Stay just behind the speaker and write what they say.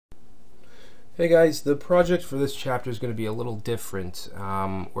Hey guys, the project for this chapter is going to be a little different.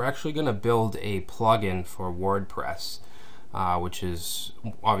 We're actually going to build a plugin for WordPress, which is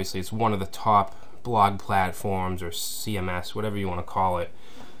obviously it's one of the top blog platforms or CMS, whatever you want to call it.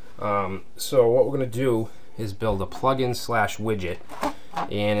 So what we're going to do is build a plugin slash widget,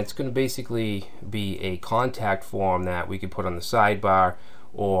 and it's going to basically be a contact form that we could put on the sidebar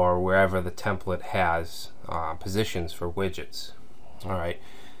or wherever the template has positions for widgets. All right.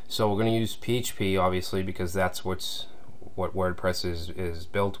 So we're going to use PHP, obviously, because that's what WordPress is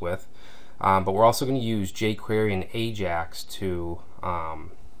built with. But we're also going to use jQuery and Ajax to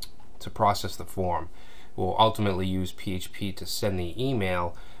process the form. We'll ultimately use PHP to send the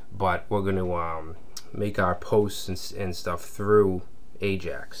email, but we're going to make our posts and stuff through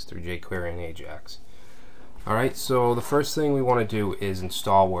Ajax, through jQuery and Ajax. All right. So the first thing we want to do is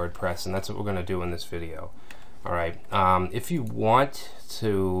install WordPress, and that's what we're going to do in this video. All right. If you want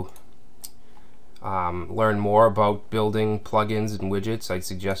to learn more about building plugins and widgets, I'd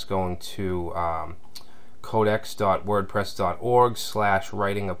suggest going to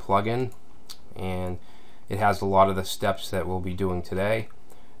codex.wordpress.org/writing-a-plugin, and it has a lot of the steps that we'll be doing today,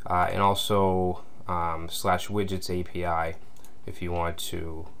 and also /widgets API if you want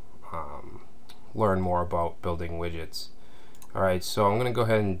to learn more about building widgets. Alright, so I'm going to go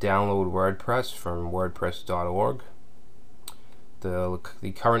ahead and download WordPress from wordpress.org. The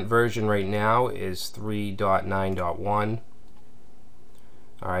current version right now is 3.9.1.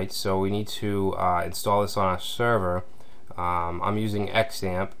 Alright, so we need to install this on our server. I'm using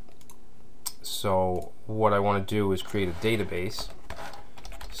XAMPP, so what I want to do is create a database.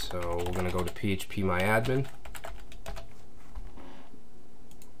 So we're going to go to PHP MyAdmin.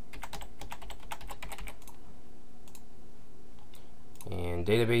 And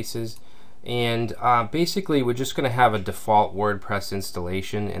databases, and basically we're just going to have a default WordPress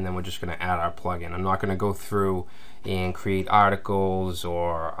installation, and then we're just going to add our plugin. I'm not going to go through and create articles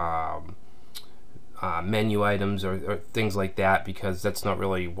or menu items or things like that, because that's not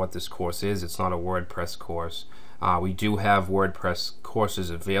really what this course is. It's not a WordPress course. We do have WordPress courses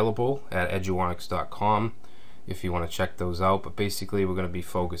available at eduonix.com if you want to check those out, but basically we're going to be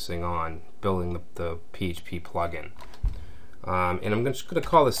focusing on building the PHP plugin. And I'm just going to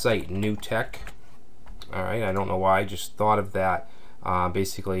call the site New Tech. Alright, I don't know why, I just thought of that.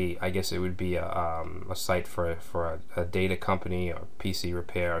 Basically, I guess it would be a site for a data company or PC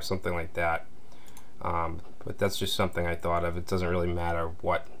repair or something like that. But that's just something I thought of. It doesn't really matter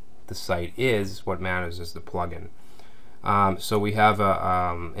what the site is. What matters is the plugin. So we have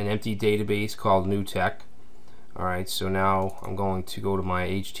an empty database called New Tech. Alright, so now I'm going to go to my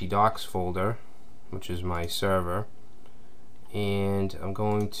htdocs folder, which is my server. And I'm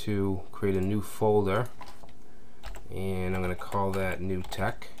going to create a new folder, and I'm going to call that New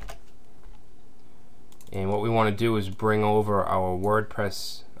Tech. And what we want to do is bring over our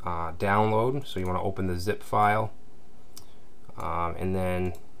WordPress download. So you want to open the zip file, and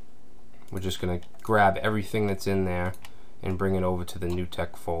then we're just going to grab everything that's in there and bring it over to the New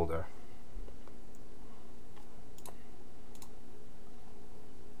Tech folder.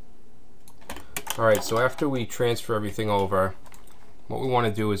 Alright, so after we transfer everything over, what we want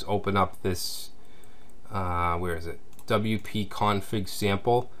to do is open up this, where is it? WP config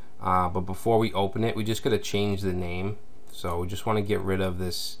sample. But before we open it, we just got to change the name. So we just want to get rid of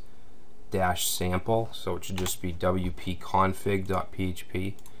this -sample. So it should just be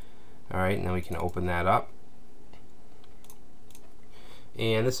wp-config.php. Alright, and then we can open that up.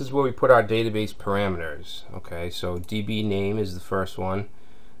 And this is where we put our database parameters. Okay, so DB name is the first one.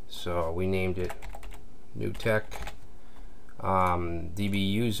 So we named it New Tech. DB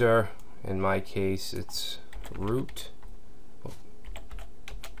user, in my case it's root,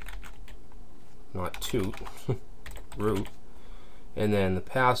 not toot, root. And then the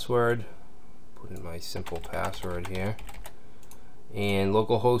password, put in my simple password here. And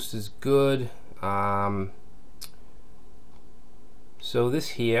localhost is good. So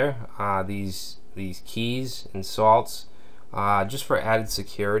this here, these keys and salts, just for added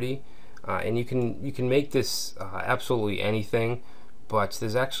security, and you can make this absolutely anything, but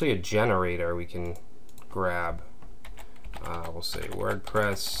there's actually a generator we can grab. We'll say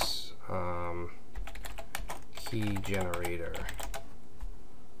WordPress key generator.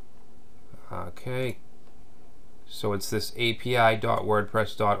 Okay, so it's this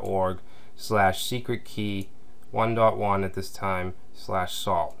api.wordpress.org/secret key 1.1 at this time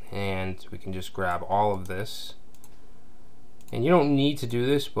 /salt, and we can just grab all of this. And you don't need to do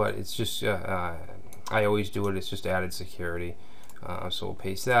this, but it's just I always do it. It's just added security. So we'll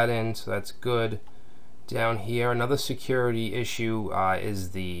paste that in, so that's good. Down here, another security issue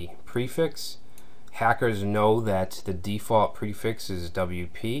is the prefix. hackers know that the default prefix is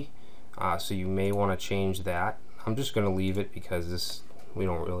WP, so you may want to change that. I'm just going to leave it because we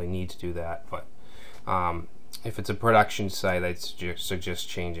don't really need to do that, but if it's a production site, I'd suggest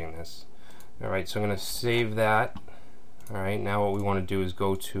changing this. Alright, so I'm going to save that. Alright, now what we want to do is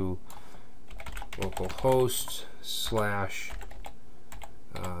go to localhost /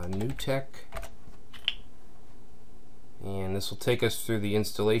 newtek, and this will take us through the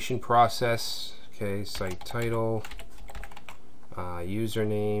installation process. Okay, site title,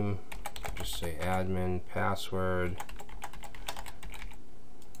 username, just say admin, password,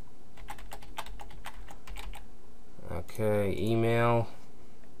 okay, email,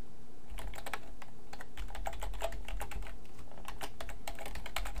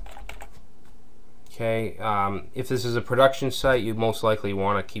 okay. If this is a production site, you most likely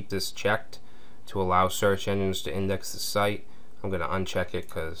want to keep this checked to allow search engines to index the site. I'm going to uncheck it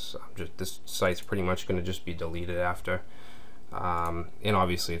because this site's pretty much going to just be deleted after, and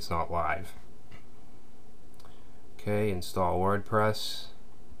obviously it's not live. Okay, install WordPress.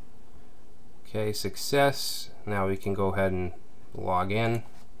 Okay, success. Now we can go ahead and log in.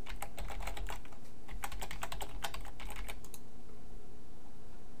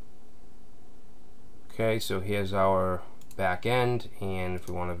 Okay, so here's our back end, and if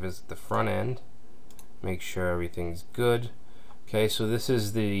we want to visit the front end, make sure everything's good. Okay, so this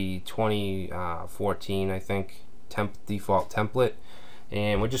is the 2014, I think, default template,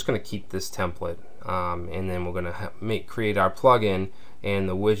 and we're just going to keep this template, and then we're going to create our plugin, and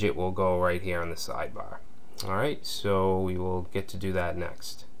the widget will go right here on the sidebar. Alright, so we will get to do that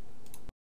next.